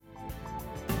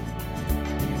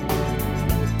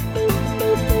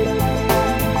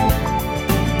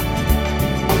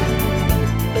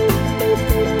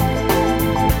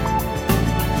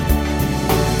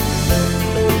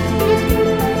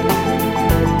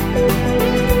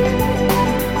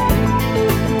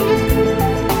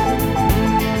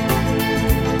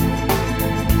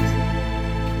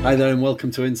Hi there and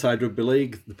welcome to Inside Rugby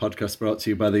League, the podcast brought to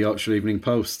you by the Yorkshire Evening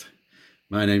Post.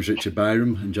 My name's Richard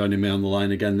Byram and joining me on the line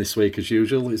again this week as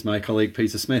usual is my colleague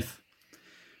Peter Smith.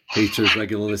 Peter, as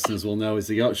regular listeners will know, is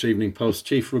the Yorkshire Evening Post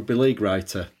chief rugby league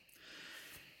writer.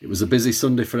 It was a busy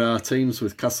Sunday for our teams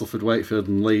with Castleford, Wakefield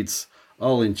and Leeds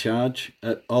all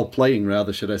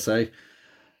playing, should I say.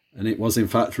 And it was in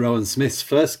fact Rowan Smith's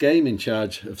first game in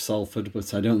charge of Salford,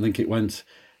 but I don't think it went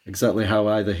exactly how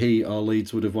either he or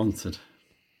Leeds would have wanted.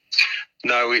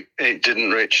 No, it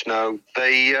didn't, Rich. No,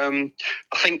 I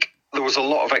think there was a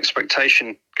lot of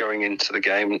expectation going into the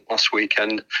game last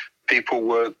weekend. People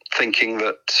were thinking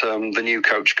that the new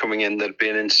coach coming in, there'd be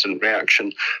an instant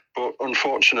reaction. But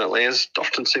unfortunately, as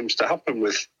often seems to happen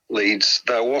with Leeds,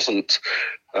 there wasn't.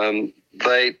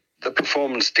 The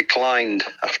performance declined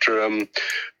after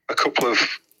a couple of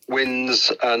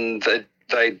wins, and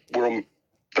they'd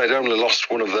only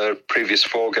lost one of their previous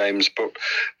 4 games, but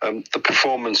the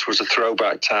performance was a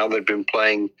throwback to how they'd been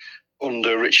playing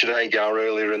under Richard Agar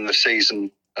earlier in the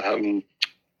season.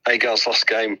 Agar's last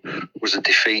game was a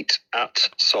defeat at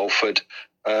Salford,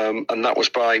 and that was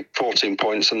by 14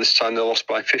 points, and this time they lost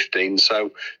by 15, so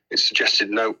it suggested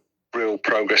no real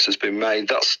progress has been made.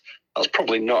 That's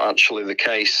probably not actually the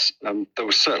case. There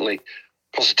were certainly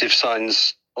positive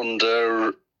signs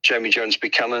under Jamie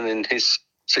Jones-Buchanan in his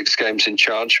 6 games in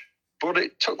charge, but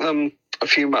it took them a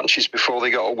few matches before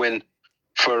they got a win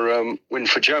for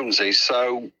Jonesy.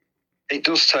 So it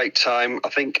does take time. I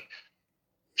think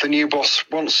the new boss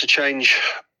wants to change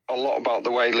a lot about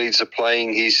the way Leeds are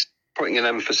playing. He's putting an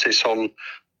emphasis on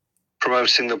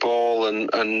promoting the ball,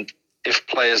 and if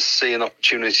players see an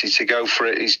opportunity to go for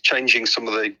it, he's changing some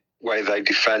of the way they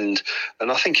defend. And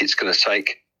I think it's going to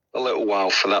take a little while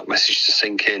for that message to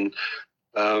sink in.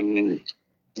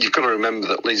 You've got to remember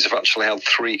that Leeds have actually had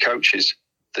 3 coaches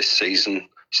this season.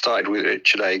 Started with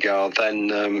Richard Agar,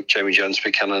 then Jamie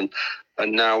Jones-Buchanan,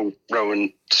 and now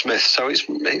Rowan Smith. So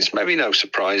it's maybe no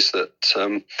surprise that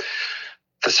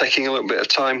they're taking a little bit of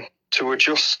time to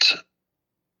adjust.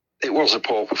 It was a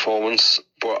poor performance,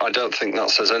 but I don't think that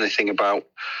says anything about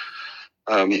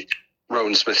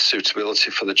Rowan Smith's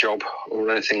suitability for the job or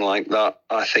anything like that.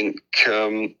 I think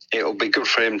it'll be good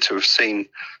for him to have seen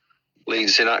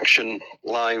Leeds in action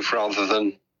live rather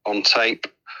than on tape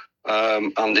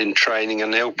and in training,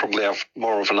 and he'll probably have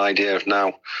more of an idea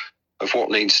now of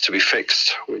what needs to be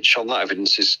fixed, which on that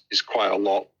evidence is quite a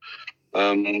lot.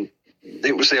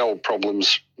 It was the old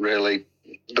problems, really.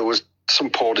 There was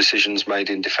some poor decisions made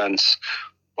in defence.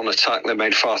 On attack, they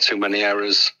made far too many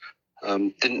errors,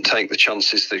 didn't take the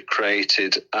chances they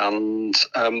created, and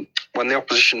when the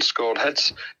opposition scored,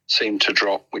 heads seemed to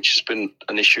drop, which has been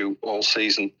an issue all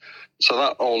season. So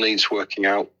that all needs working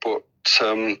out, but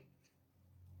I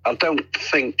don't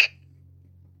think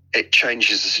it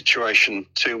changes the situation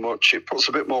too much. It puts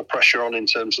a bit more pressure on in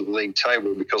terms of the league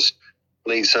table, because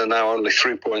Leeds are now only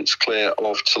 3 points clear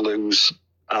of Toulouse,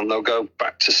 and they'll go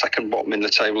back to second bottom in the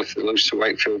table if they lose to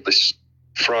Wakefield this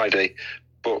Friday.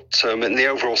 But in the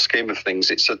overall scheme of things,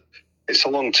 it's a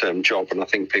long-term job, and I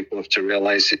think people have to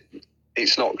realise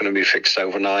it's not going to be fixed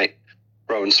overnight.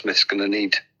 Rowan Smith's going to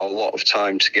need a lot of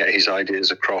time to get his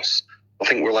ideas across. I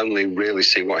think we'll only really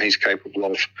see what he's capable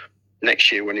of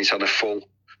next year when he's had a full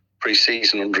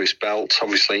pre-season under his belt.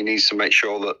 Obviously, he needs to make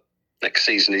sure that next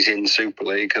season he's in Super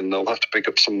League, and they'll have to pick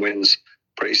up some wins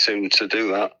pretty soon to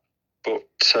do that. But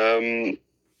I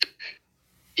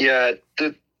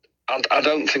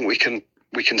don't think we can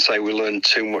say we learned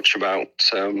too much about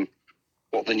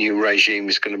what the new regime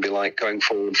is going to be like going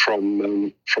forward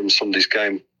from Sunday's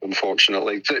game,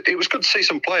 unfortunately. It was good to see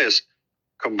some players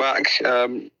come back.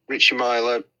 Richie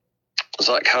Myler,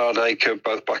 Zach Hardacre,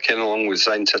 both back in, along with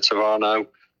Zane Tetevano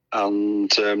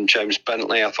and James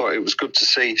Bentley. I thought it was good to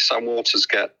see Sam Waters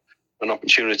get an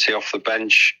opportunity off the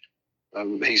bench.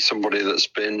 He's somebody that's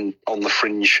been on the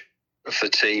fringe of the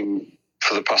team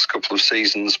for the past couple of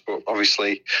seasons, but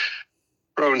obviously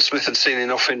Rowan Smith had seen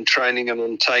enough in training and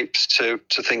on tapes to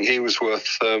think he was worth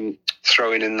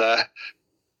throwing in there.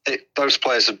 Those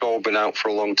players had all been out for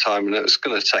a long time, and it's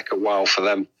going to take a while for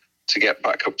them to get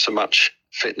back up to match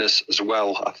fitness as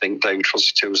well. I think David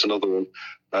Fossey was another one.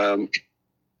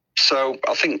 So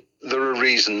I think there are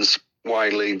reasons why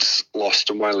Leeds lost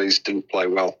and why Leeds didn't play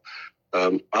well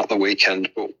at the weekend,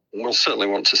 but we'll certainly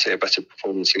want to see a better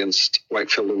performance against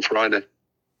Wakefield on Friday.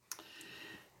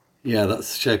 Yeah,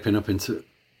 that's shaping up into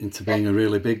being a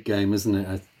really big game, isn't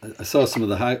it? I saw some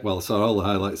of I saw all the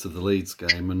highlights of the Leeds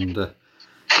game, and to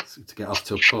get off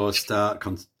to a poor start,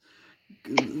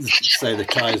 say the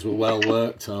tries were well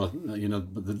worked, or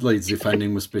the Leeds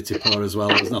defending was pretty poor as well.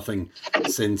 There was nothing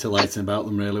scintillating about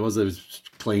them really, was there? It was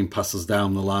clean passes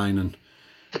down the line, and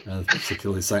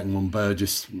particularly the second one,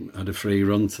 Burgess had a free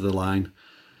run to the line,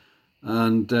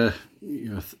 and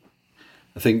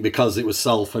I think because it was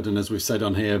Salford, and as we've said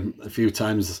on here a few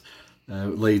times,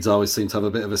 Leeds always seem to have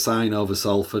a bit of a sign over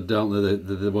Salford, don't they?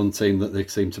 They're the one team that they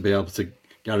seem to be able to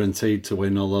guaranteed to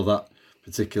win, although that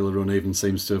particular run even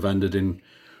seems to have ended in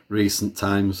recent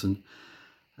times. And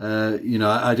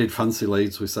I did fancy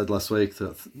Leeds. We said last week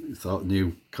that thought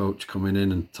new coach coming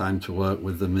in and time to work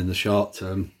with them in the short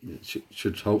term, it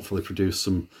should hopefully produce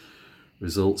some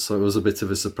results. So it was a bit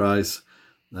of a surprise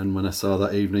then when I saw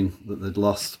that evening that they'd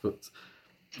lost, but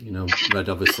read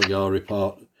obviously your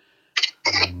report,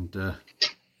 and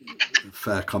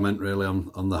fair comment really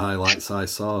on the highlights I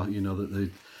saw,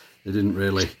 that they didn't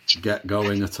really get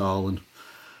going at all, and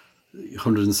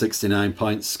 169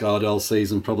 points scored all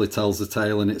season probably tells the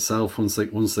tale in itself. Once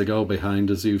they go behind,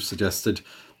 as you've suggested,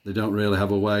 they don't really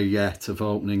have a way yet of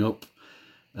opening up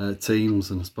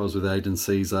teams, and I suppose with Aidan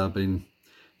Caesar being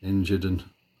injured and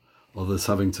others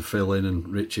having to fill in, and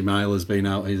Richie Myler's been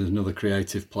out, he's another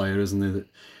creative player, isn't he? That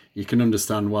you can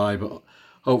understand why, but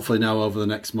hopefully now over the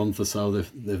next month or so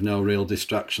they've no real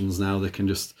distractions now. They can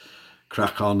just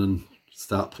crack on and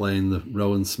start playing the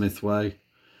Rowan Smith way.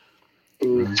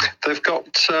 They've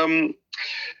got, I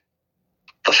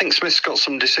think Smith's got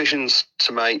some decisions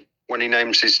to make when he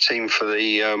names his team for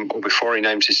the, or before he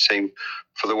names his team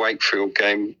for the Wakefield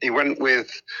game. He went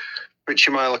with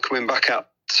Richie Myler coming back at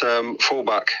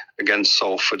fullback against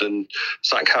Salford, and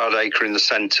Zach Hardacre in the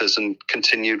centres, and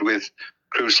continued with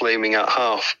Cruz Leeming at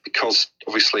half, because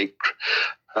obviously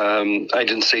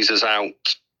Aidan Caesar's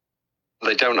out.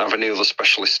 They don't have any other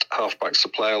specialist halfbacks to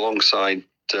play alongside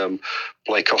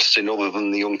Blake Austin other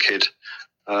than the young kid,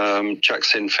 Jack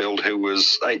Sinfield, who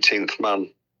was 18th man.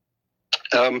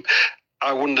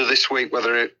 I wonder this week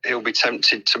whether he'll be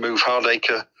tempted to move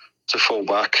Hardacre to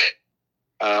fullback,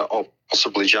 or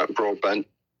possibly Jack Broadbent,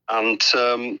 and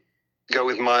go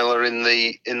with Myler in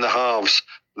the halves.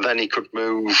 Then he could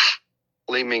move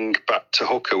Leeming back to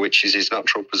hooker, which is his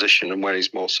natural position and where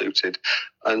he's more suited,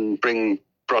 and bring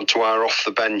Brad Dwyer off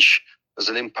the bench as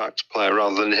an impact player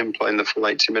rather than him playing the full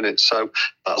 80 minutes. So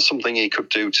that's something he could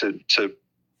do to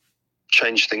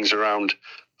change things around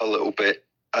a little bit.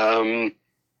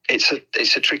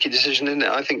 It's a tricky decision, isn't it?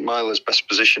 I think Myler's best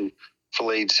position for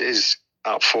Leeds is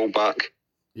at fullback,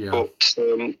 but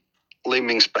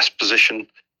Leeming's best position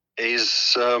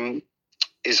is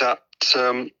at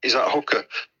hooker.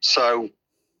 So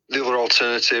the other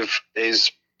alternative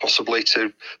is possibly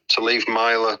to leave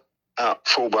Myler at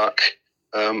fullback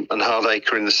and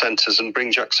Hardacre in the centres and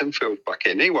bring Jack Sinfield back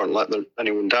in. He won't let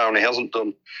anyone down. He hasn't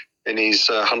done in his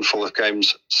handful of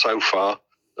games so far.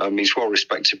 He's well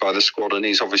respected by the squad, and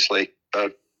he's obviously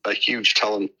a huge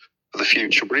talent for the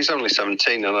future. But he's only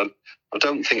 17, and I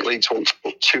don't think Leeds want to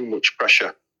put too much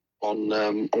pressure on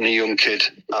a young kid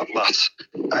at that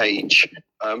age.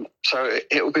 So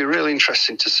it'll be really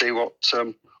interesting to see what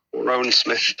Rowan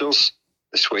Smith does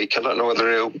this week. I don't know whether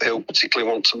he'll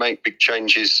particularly want to make big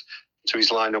changes to his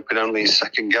lineup in only his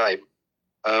second game,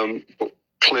 but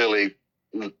clearly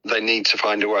they need to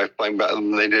find a way of playing better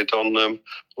than they did on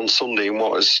Sunday, in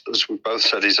what, as we both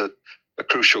said, is a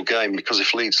crucial game, because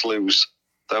if Leeds lose,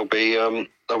 they'll be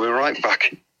right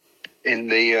back in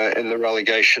the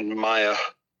relegation mire,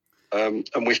 and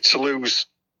with Toulouse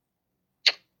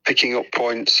picking up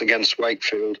points against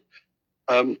Wakefield,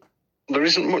 there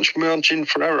isn't much margin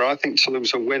for error. I think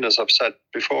Toulouse will win, as I've said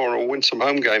before, or win some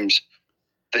home games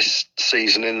this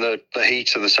season in the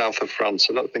heat of the south of France.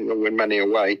 I don't think they'll win many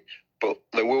away, but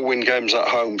they will win games at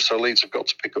home, so Leeds have got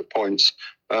to pick up points.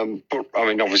 But, I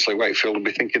mean, obviously Wakefield will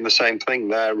be thinking the same thing.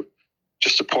 They're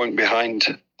just a point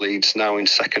behind Leeds now in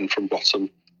second from bottom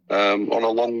on a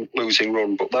long losing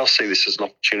run, but they'll see this as an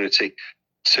opportunity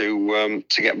to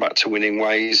get back to winning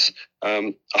ways.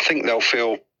 I think they'll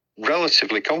feel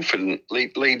relatively confident.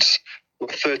 Leeds were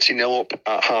 30-0 up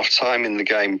at half-time in the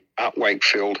game at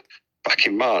Wakefield back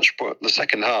in March, but the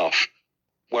second half,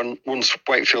 once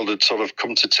Wakefield had sort of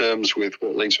come to terms with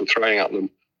what Leeds were throwing at them,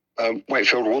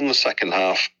 Wakefield won the second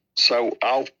half. So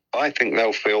I think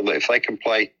they'll feel that if they can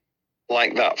play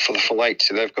like that for the full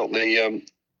 80, they've got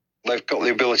the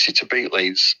ability to beat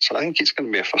Leeds. So I think it's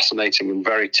going to be a fascinating and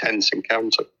very tense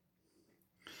encounter.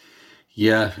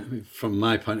 Yeah, from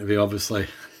my point of view, obviously,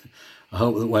 I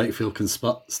hope that Wakefield can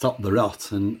stop the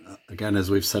rot. And again, as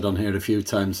we've said on here a few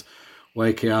times,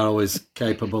 Wakey are always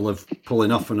capable of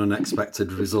pulling off an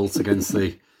unexpected result against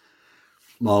the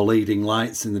more leading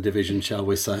lights in the division, shall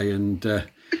we say. And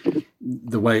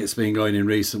the way it's been going in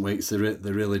recent weeks, they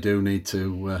really do need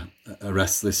to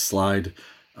arrest this slide.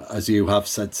 As you have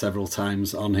said several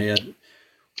times on here,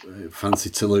 fancy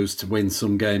Toulouse to win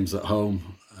some games at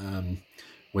home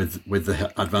with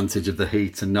the advantage of the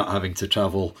heat and not having to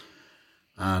travel.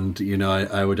 And, you know,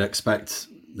 I would expect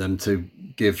them to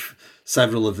give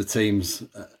several of the teams,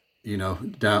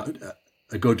 down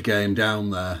a good game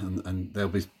down there, and they'll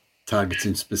be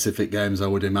targeting specific games, I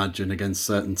would imagine, against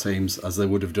certain teams, as they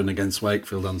would have done against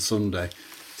Wakefield on Sunday,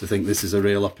 to think this is a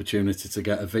real opportunity to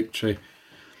get a victory.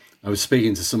 I was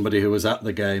speaking to somebody who was at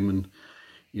the game, and,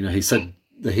 you know, he said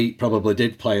the heat probably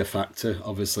did play a factor.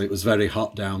 Obviously, it was very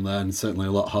hot down there, and certainly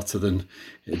a lot hotter than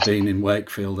it had been in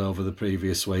Wakefield over the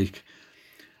previous week.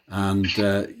 And,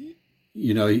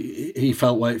 he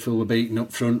felt Wakefield were beaten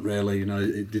up front, really. You know,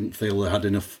 it didn't feel they had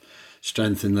enough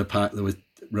strength in the pack. They were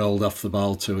rolled off the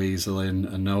ball too easily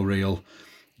and no real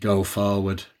go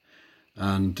forward.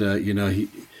 And, he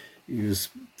was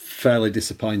fairly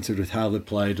disappointed with how they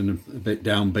played and a bit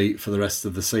downbeat for the rest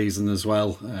of the season as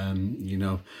well.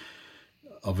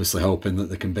 Obviously hoping that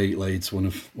they can beat Leeds, one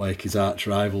of Wakey's arch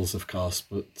rivals, of course.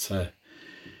 But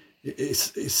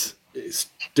it's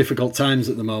difficult times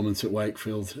at the moment at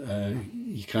Wakefield.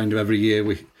 You kind of every year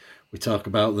we talk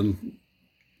about them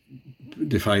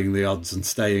defying the odds and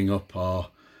staying up, or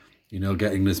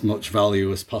getting as much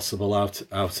value as possible out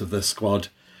of their squad,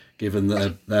 given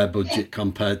their budget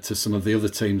compared to some of the other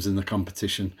teams in the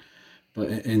competition. But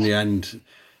in the end,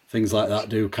 things like that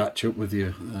do catch up with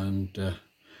you, and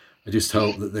I just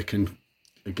hope that they can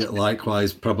get,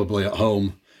 likewise, probably at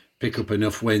home, pick up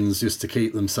enough wins just to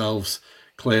keep themselves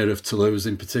clear of Toulouse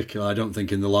in particular. I don't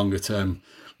think in the longer term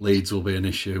Leeds will be an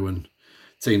issue, and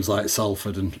teams like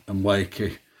Salford and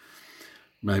Wakey,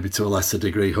 maybe to a lesser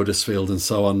degree Huddersfield and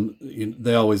so on,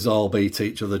 they always all beat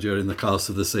each other during the course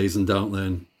of the season, don't they?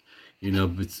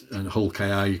 And Hull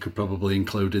KR you could probably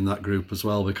include in that group as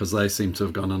well, because they seem to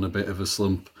have gone on a bit of a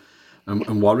slump.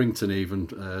 And Warrington, even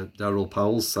Daryl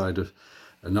Powell's side, are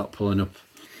not pulling up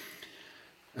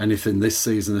anything this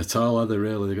season at all, are they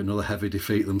really? They got another heavy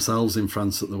defeat themselves in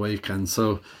France at the weekend.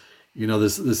 So,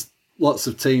 there's lots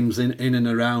of teams in and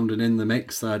around and in the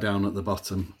mix there down at the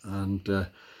bottom, and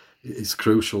it's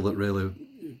crucial that really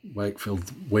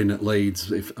Wakefield win at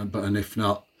Leeds, if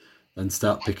not, then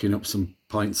start picking up some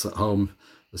points at home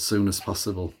as soon as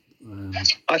possible.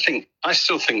 I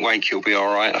still think Wakey will be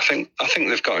all right. I think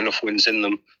they've got enough wins in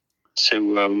them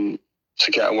to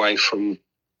get away from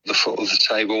the foot of the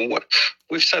table.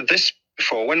 We've said this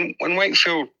before. When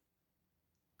Wakefield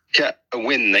get a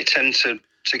win, they tend to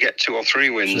get 2 or 3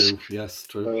 wins. True. Yes,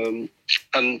 true.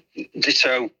 And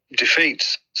ditto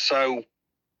defeats. So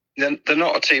they're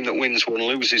not a team that wins one,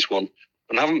 loses one,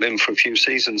 and haven't been for a few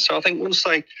seasons. So I think once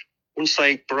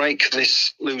they break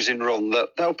this losing run,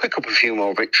 that they'll pick up a few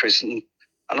more victories, and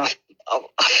I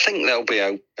think they'll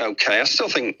be okay. I still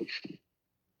think,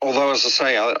 although as I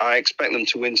say, I expect them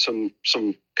to win some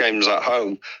games at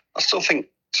home, I still think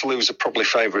Toulouse are probably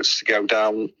favourites to go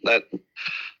down. They've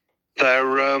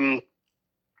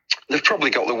probably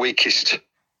got the weakest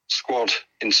squad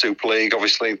in Super League.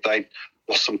 Obviously, they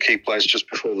lost some key players just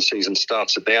before the season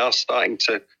started. They are starting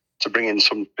to bring in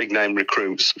some big name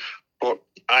recruits, but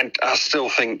I still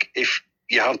think if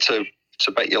you had to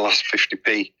bet your last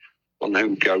 50p on who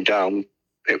would go down,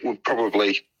 it would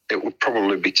probably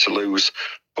be Toulouse.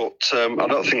 But I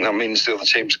don't think that means the other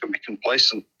teams can be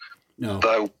complacent. No.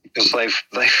 Though, because they've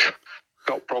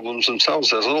got problems themselves.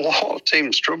 There's a lot of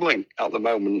teams struggling at the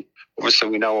moment. Obviously,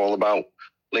 we know all about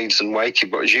Leeds and Wakey,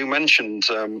 but as you mentioned,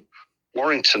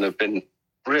 Warrington have been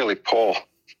really poor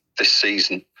this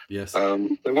season. Yes.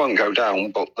 They won't go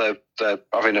down, but they're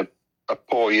having a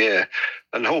poor year.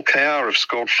 And Hull KR have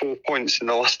scored 4 points in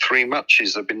the last 3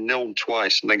 matches. They've been nilled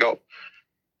twice, and they got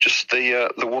just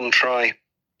the one try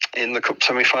in the cup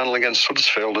semi-final against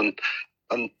Huddersfield,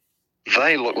 and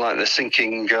they look like they're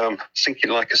sinking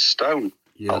like a stone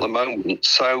at the moment.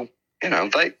 So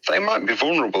they might be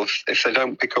vulnerable if they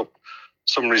don't pick up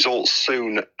some results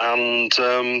soon and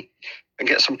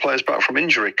get some players back from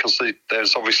injury, because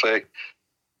there's obviously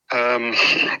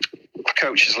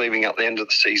coaches leaving at the end of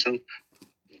the season.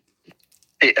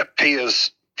 It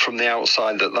appears from the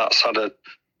outside that that's had an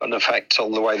effect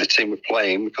on the way the team are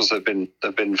playing, because they've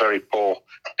been very poor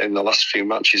in the last few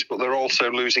matches, but they're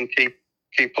also losing key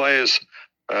players,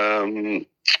 and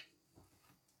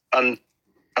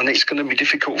it's going to be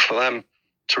difficult for them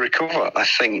to recover. I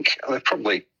think they've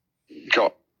probably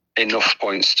got enough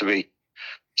points to be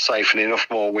safe and enough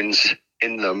more wins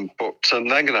in them, but they're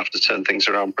going to have to turn things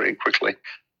around pretty quickly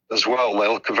as well. They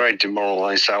look a very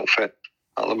demoralised outfit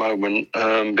at the moment,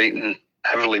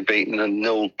 heavily beaten and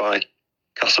nilled by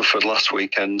Castleford last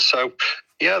weekend. So,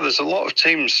 yeah, there's a lot of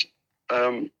teams,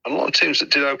 that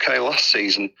did okay last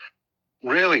season,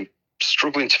 really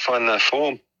struggling to find their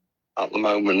form at the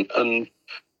moment, and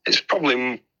it's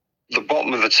probably the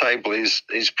bottom of the table is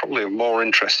probably of more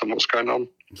interest than what's going on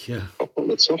up at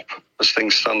the top as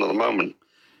things stand at the moment.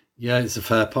 Yeah, it's a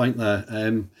fair point there.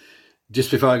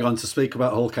 Just before I go on to speak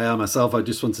about Hull KR myself, I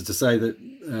just wanted to say that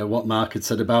what Mark had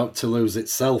said about Toulouse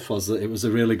itself was that it was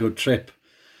a really good trip,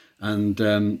 and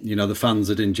the fans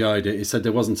had enjoyed it. He said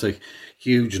there wasn't a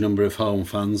huge number of home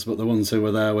fans, but the ones who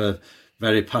were there were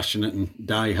very passionate and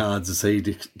diehards, as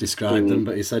he described them.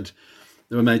 But he said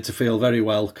they were made to feel very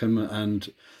welcome,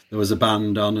 and there was a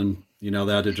band on, and they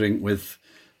had a drink with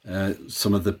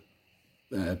some of the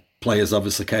players.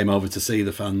 Obviously came over to see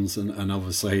the fans, and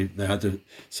obviously they had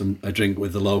a drink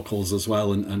with the locals as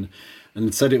well, and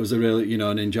said it was a really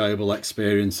an enjoyable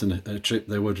experience and a trip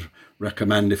they would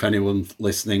recommend if anyone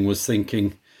listening was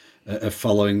thinking of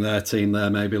following their team there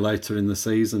maybe later in the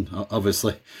season.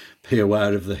 Obviously be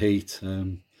aware of the heat.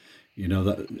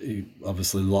 That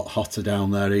obviously a lot hotter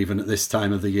down there even at this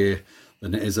time of the year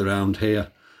than it is around here.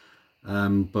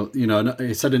 But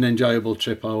he said an enjoyable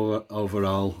trip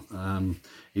overall.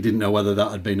 He didn't know whether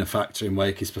that had been a factor in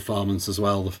Wakey's performance as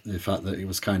well, the fact that it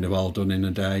was kind of all done in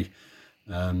a day.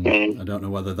 I don't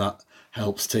know whether that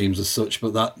helps teams as such,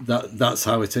 but that's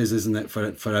how it is, isn't it,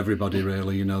 for everybody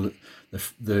really?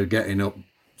 They're getting up,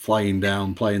 flying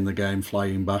down, playing the game,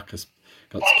 flying back. Has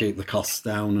got to keep the costs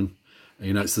down,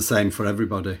 and it's the same for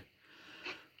everybody.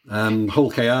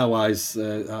 Hull KR wise,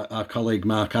 our colleague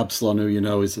Mark Absalon,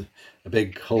 who is a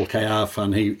big Hull KR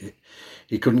fan,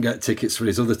 he couldn't get tickets for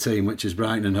his other team, which is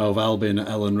Brighton and Hove Albion at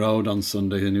Ellen Road on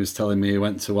Sunday, and he was telling me he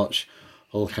went to watch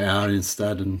Hull KR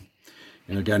instead, and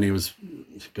again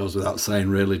it goes without saying,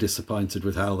 really disappointed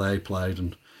with how they played,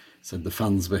 and said the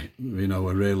fans were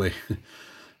really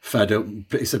fed up.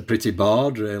 He said pretty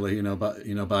bored really,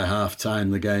 but by half time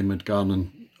the game had gone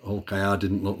and Hull KR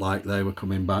didn't look like they were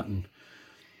coming back, and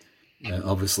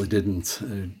obviously didn't.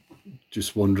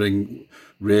 Just wondering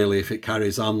really if it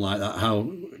carries on like that,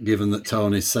 how, given that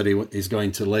Tony said he's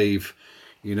going to leave,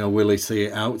 will he see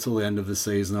it out till the end of the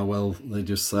season, or will they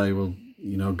just say, well,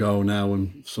 go now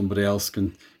and somebody else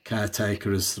can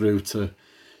caretaker us through to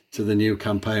the new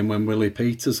campaign when Willie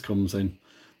Peters comes in?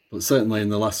 But certainly in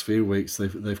the last few weeks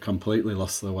they've completely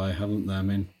lost their way, haven't they? I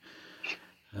mean,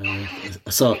 I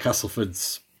saw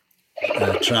Castleford's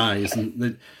tries,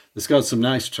 and they scored some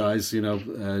nice tries.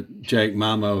 Jake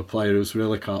Marmo, a player who's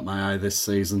really caught my eye this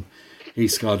season, he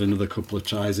scored another couple of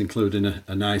tries, including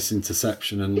a nice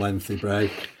interception and lengthy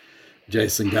break.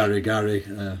 Jason Gary,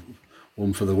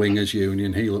 one for the Wingers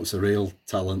Union. He looks a real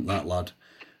talent, that lad.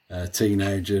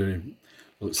 Teenager, he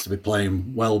looks to be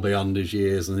playing well beyond his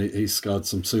years, and he's scored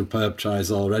some superb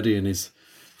tries already in his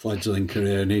fledgling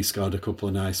career, and he scored a couple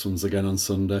of nice ones again on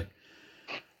Sunday.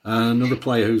 Another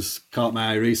player who's caught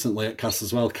my eye recently at Cass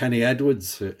as well, Kenny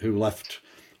Edwards, who left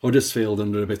Huddersfield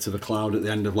under a bit of a cloud at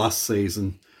the end of last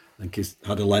season. I think he's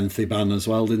had a lengthy ban as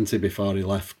well, didn't he, before he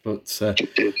left? But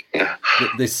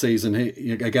this season,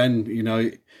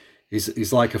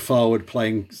 he's like a forward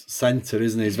playing centre,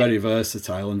 isn't he? He's very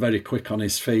versatile and very quick on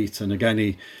his feet. And again,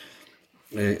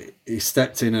 he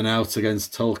stepped in and out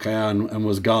against Hull KR and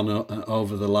was gone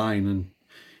over the line.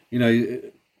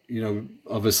 And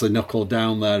obviously knuckled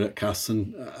down there at Cass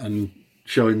and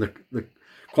showing the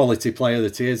quality player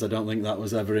that he is. I don't think that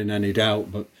was ever in any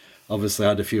doubt, but obviously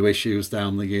had a few issues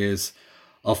down the years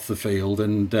off the field.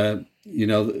 And,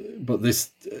 but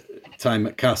this time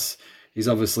at Cass, he's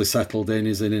obviously settled in.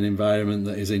 He's in an environment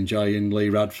that he's enjoying. Lee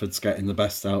Radford's getting the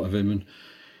best out of him.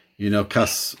 And,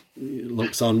 Cass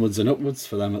looks onwards and upwards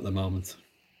for them at the moment.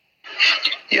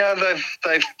 Yeah,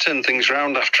 they've turned things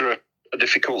around after a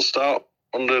difficult start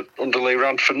under Lee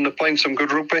Radford, and they're playing some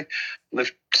good rugby. They've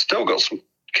still got some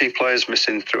key players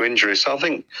missing through injury, so I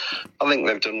think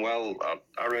they've done well.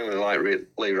 I really like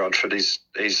Lee Radford.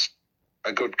 He's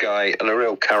a good guy and a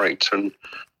real character, and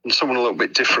someone a little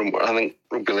bit different. I think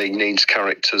rugby league needs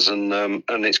characters, and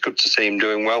it's good to see him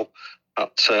doing well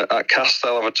at Cass.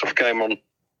 They'll have a tough game on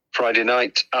Friday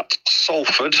night at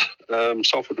Salford.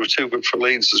 Salford were too good for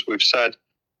Leeds, as we've said.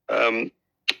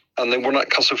 And they won at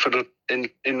Castleford in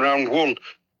round one.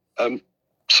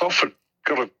 Salford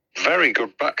got a very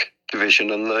good back division,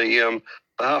 and the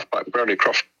halfback Bradley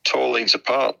Croft tore Leeds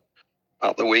apart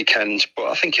at the weekend. But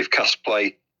I think if Cass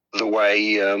play the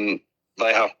way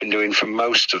they have been doing for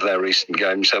most of their recent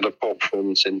games, they had a poor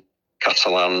performance in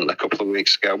Catalan a couple of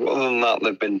weeks ago. But other than that,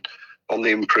 they've been on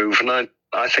the improve, and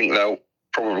I think they'll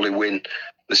probably win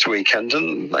this weekend,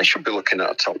 and they should be looking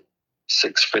at a top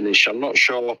 6 finish. I'm not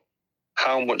sure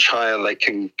how much higher they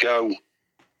can go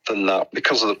than that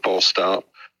because of the poor start.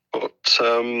 But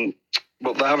they're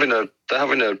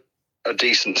having a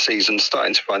decent season,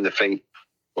 starting to find their feet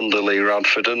under Lee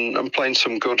Radford and playing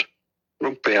some good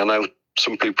rugby. I know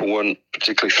some people weren't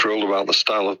particularly thrilled about the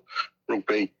style of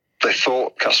rugby they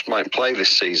thought Castres might play this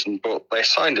season, but they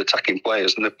signed attacking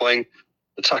players and they're playing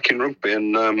attacking rugby,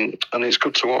 and it's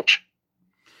good to watch.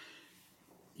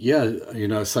 Yeah,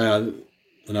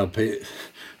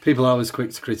 people are always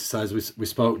quick to criticise. We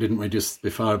spoke, didn't we, just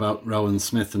before about Rowan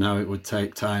Smith and how it would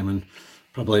take time, and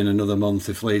probably in another month,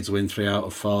 if Leeds win 3 out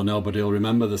of 4, nobody will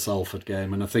remember the Salford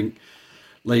game. And I think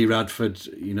Lee Radford,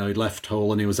 he left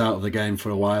Hull and he was out of the game for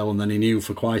a while, and then he knew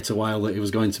for quite a while that he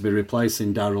was going to be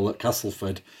replacing Darrell at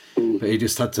Castleford, but he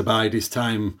just had to bide his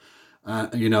time.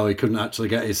 He couldn't actually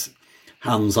get his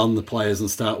hands on the players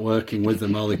and start working with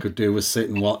them. All he could do was sit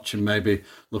and watch and maybe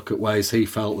look at ways he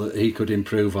felt that he could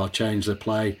improve or change the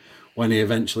play when he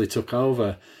eventually took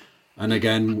over. And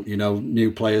again,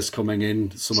 new players coming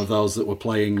in, some of those that were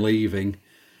playing leaving.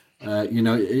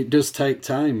 It does take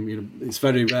time. It's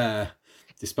very rare.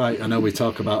 Despite, I know we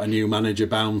talk about a new manager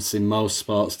bounce in most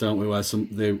sports, don't we, where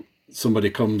somebody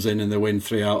comes in and they win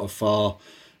 3 out of 4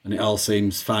 and it all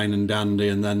seems fine and dandy,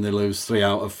 and then they lose 3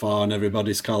 out of 4 and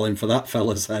everybody's calling for that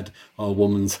fella's head or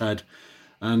woman's head.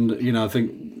 And, I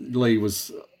think Lee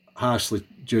was harshly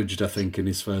judged, I think, in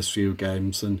his first few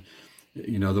games. And,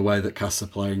 the way that Castres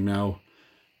are playing now,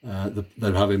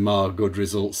 they're having more good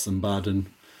results than bad. And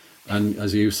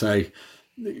as you say,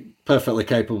 perfectly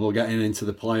capable of getting into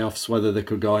the playoffs. Whether they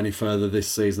could go any further this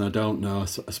season, I don't know. I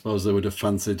suppose they would have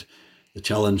fancied the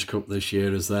Challenge Cup this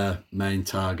year as their main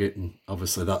target, and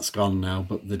obviously that's gone now,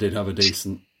 but they did have a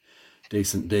decent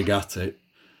dig at it.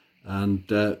 And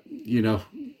good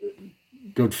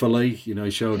for Lee.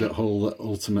 He showed at Hull that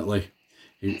ultimately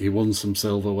he won some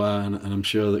silverware, and I'm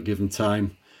sure that given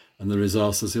time and the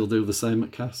resources, he'll do the same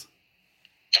at Castres.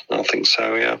 I think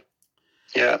so,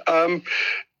 yeah.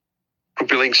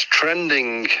 Rugby League's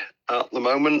trending at the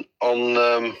moment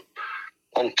on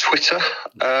Twitter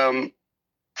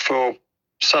for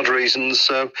sad reasons.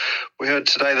 We heard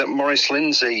today that Maurice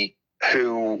Lindsay,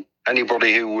 who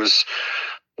anybody who was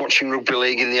watching Rugby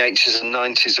League in the 80s and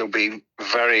 90s will be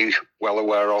very well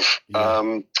aware of,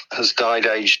 has died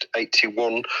aged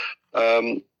 81.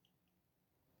 The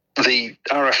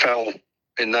RFL,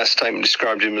 in their statement,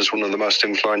 described him as one of the most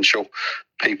influential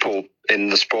people in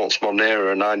the sports modern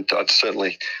era, and I'd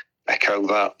certainly echo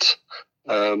that.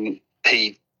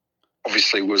 He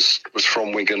obviously was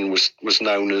from Wigan, was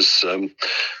known as for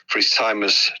his time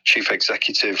as chief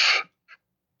executive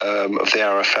of the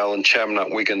RFL and chairman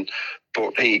at Wigan,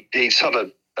 but he's had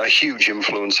a huge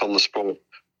influence on the sport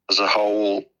as a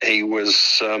whole. He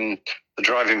was the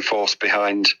driving force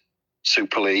behind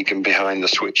Super League and behind the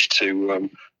switch to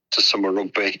summer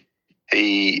rugby.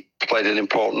 He played an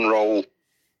important role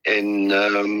in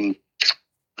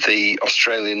the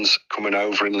Australians coming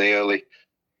over in the early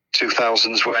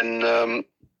 2000s when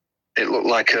it looked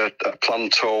like a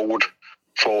planned tour would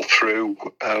fall through.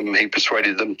 He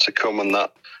persuaded them to come, and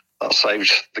that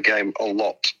saved the game a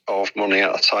lot of money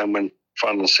at a time when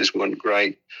finances weren't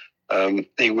great.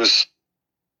 He was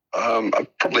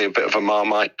probably a bit of a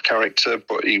Marmite character,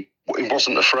 but he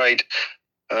wasn't afraid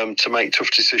to make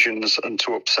tough decisions and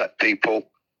to upset people.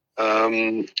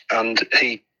 And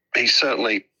he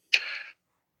certainly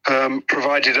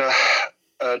provided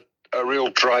a real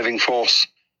driving force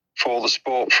for the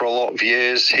sport for a lot of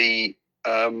years. He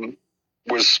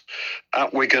was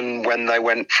at Wigan when they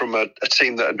went from a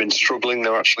team that had been struggling. They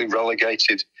were actually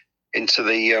relegated into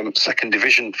the second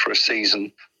division for a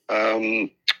season.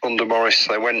 Under Morris,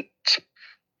 they went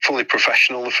fully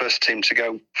professional, the first team to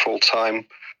go full-time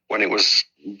when it was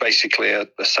basically a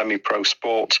semi-pro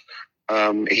sport.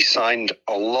 He signed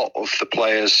a lot of the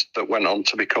players that went on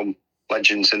to become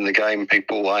legends in the game,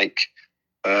 people like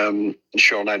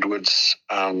Sean Edwards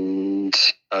and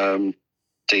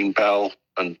Dean Bell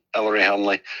and Ellery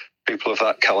Hanley, people of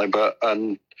that calibre.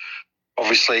 And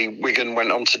obviously Wigan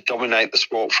went on to dominate the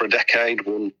sport for a decade,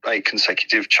 won 8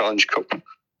 consecutive Challenge Cup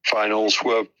finals,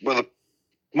 were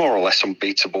more or less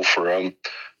unbeatable for a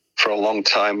long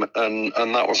time, and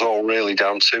that was all really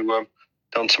down to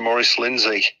Maurice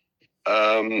Lindsay.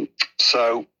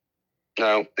 So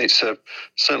no, it's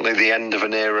certainly the end of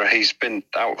an era. He's been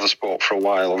out of the sport for a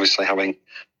while, obviously having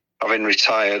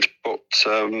retired, but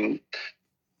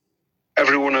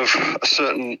everyone of a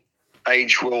certain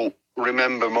age will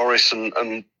remember Maurice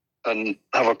and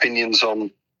have opinions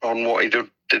on what he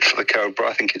did for the code. But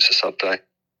I think it's a sad day.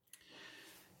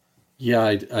 Yeah,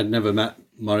 I'd never met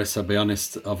Maurice, I'll be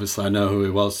honest. Obviously, I know who he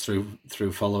was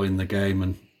through following the game,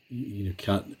 and you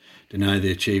can't deny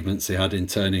the achievements he had in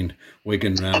turning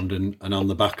Wigan round, and on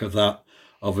the back of that,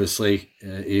 obviously,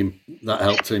 that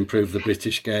helped to improve the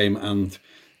British game and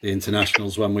the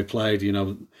internationals when we played.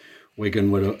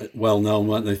 Wigan were well known,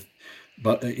 weren't they?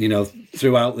 But,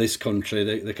 throughout this country,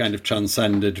 they kind of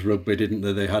transcended rugby, didn't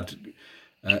they? They had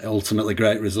ultimately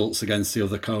great results against the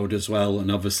other code as well,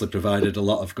 and obviously provided a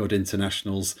lot of good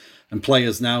internationals. And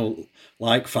players now,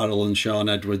 like Farrell and Sean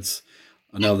Edwards,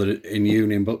 I know they're in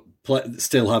Union, but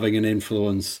still having an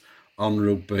influence on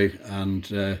rugby.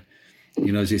 And,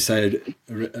 as you said,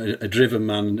 a driven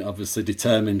man, obviously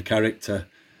determined character.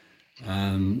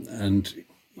 And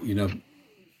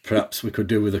perhaps we could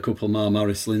do with a couple more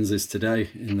Maurice Lindsays today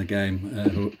in the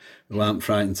game, who aren't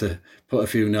frightened to put a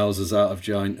few noses out of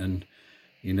joint and,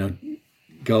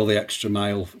 go the extra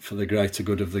mile for the greater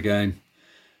good of the game.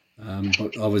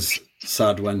 But always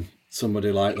sad when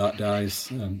somebody like that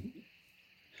dies.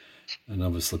 And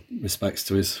obviously respects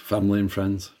to his family and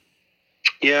friends.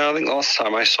 Yeah, I think the last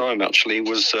time I saw him actually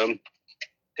was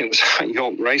it was at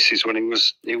York Races when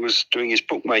he was doing his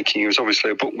bookmaking. He was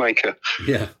obviously a bookmaker.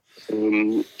 Yeah.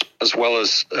 As well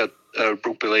as a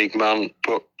rugby league man,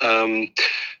 but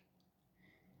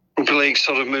rugby league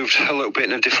sort of moved a little bit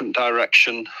in a different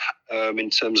direction in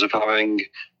terms of having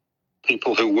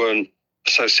people who weren't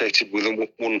associated with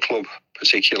one club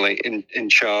particularly in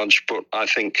charge. But I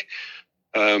think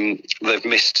they've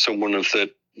missed someone of the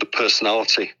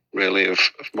personality really of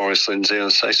Maurice Lindsay,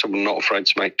 and say someone not afraid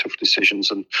to make tough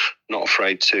decisions and not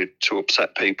afraid to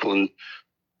upset people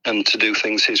and to do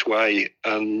things his way.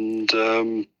 And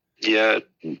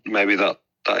maybe that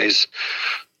is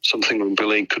something rugby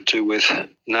league could do with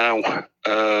now.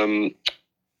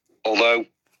 Although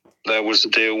there was a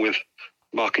deal with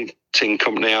marketing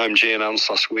company IMG announced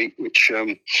last week, which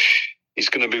is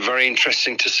going to be very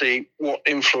interesting to see what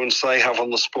influence they have on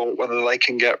the sport, whether they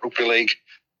can get rugby league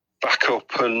back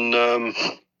up and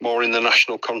more in the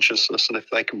national consciousness, and if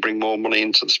they can bring more money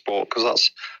into the sport,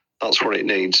 because that's what it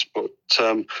needs. But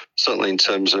certainly in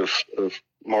terms of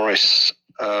Maurice,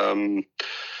 I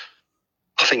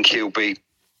think he will be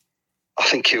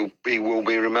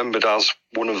remembered as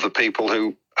one of the people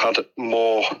who had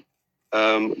more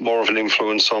of an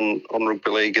influence on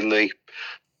rugby league in the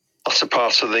latter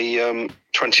part of the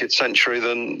 20th century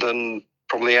than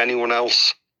probably anyone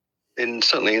else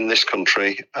certainly in this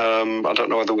country. I don't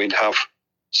know whether we'd have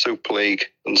Super League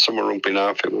and Summer Rugby now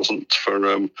if it wasn't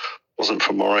for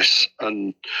Maurice.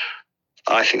 And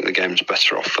I think the game's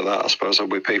better off for that. I suppose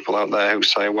there'll be people out there who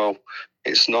say, well,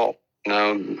 it's not,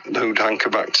 who'd hanker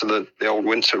back to the old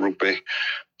winter rugby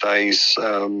days.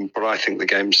 But I think the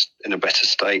game's in a better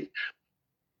state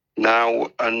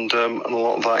now, and a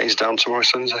lot of that is down to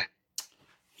Maurice Lindsay.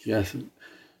 Yes,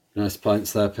 nice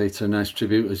points there, Peter. Nice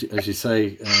tribute, as you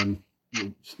say.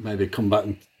 Maybe come back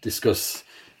and discuss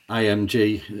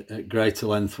IMG at greater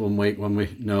length one week when we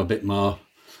know a bit more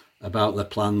about their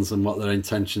plans and what their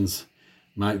intentions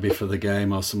might be for the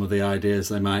game, or some of the ideas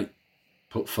they might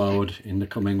put forward in the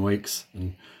coming weeks,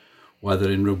 and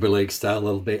whether in rugby league style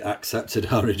they'll be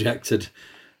accepted or rejected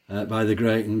by the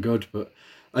great and good. But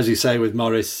as you say with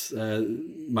Maurice, I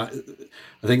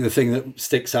think the thing that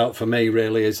sticks out for me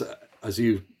really is, as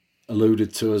you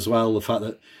alluded to as well, the fact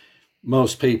that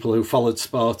most people who followed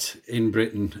sport in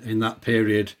Britain in that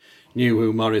period knew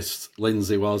who Maurice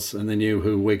Lindsay was, and they knew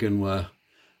who Wigan were.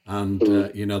 And,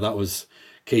 that was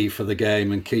key for the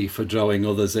game and key for drawing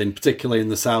others in, particularly in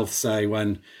the South, say,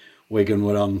 when Wigan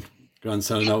were on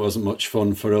grandstand. I know it wasn't much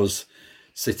fun for us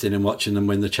sitting and watching them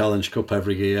win the Challenge Cup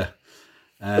every year.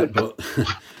 But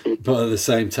at the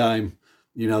same time,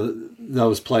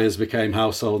 those players became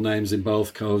household names in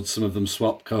both codes. Some of them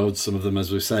swapped codes. Some of them,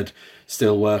 as we've said,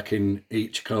 still work in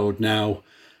each code now.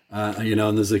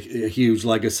 And there's a huge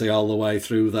legacy all the way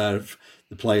through there of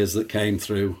the players that came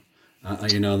through,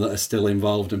 that are still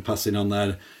involved and passing on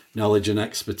their knowledge and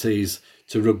expertise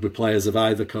to rugby players of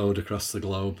either code across the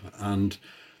globe. And,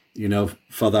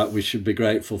 for that, we should be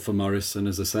grateful for Maurice. And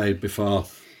as I said before,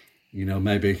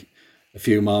 maybe a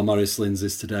few more Maurice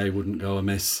Lindsays today wouldn't go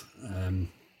amiss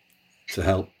to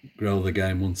help grow the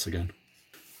game once again.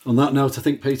 On that note, I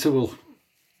think, Peter, we'll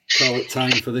call it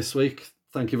time for this week.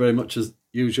 Thank you very much, as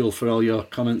usual, for all your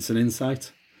comments and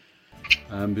insight.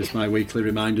 Just my weekly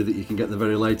reminder that you can get the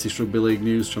very latest rugby league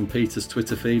news from Peter's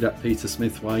Twitter feed at Peter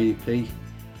Smith YEP,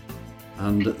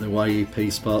 and at the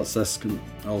YEP Sports Desk, and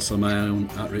also my own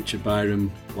at Richard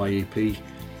Byram YEP.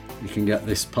 You can get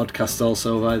this podcast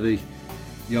also via the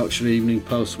Yorkshire Evening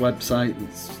Post website.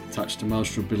 It's attached to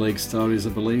most rugby league stories, I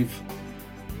believe.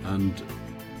 And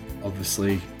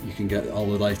obviously you can get all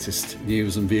the latest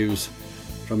news and views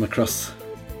from across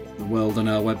the world on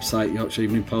our website,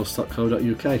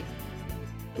 yorkshireeveningpost.co.uk.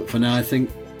 But for now, I think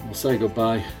we'll say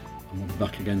goodbye and we'll be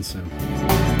back again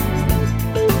soon.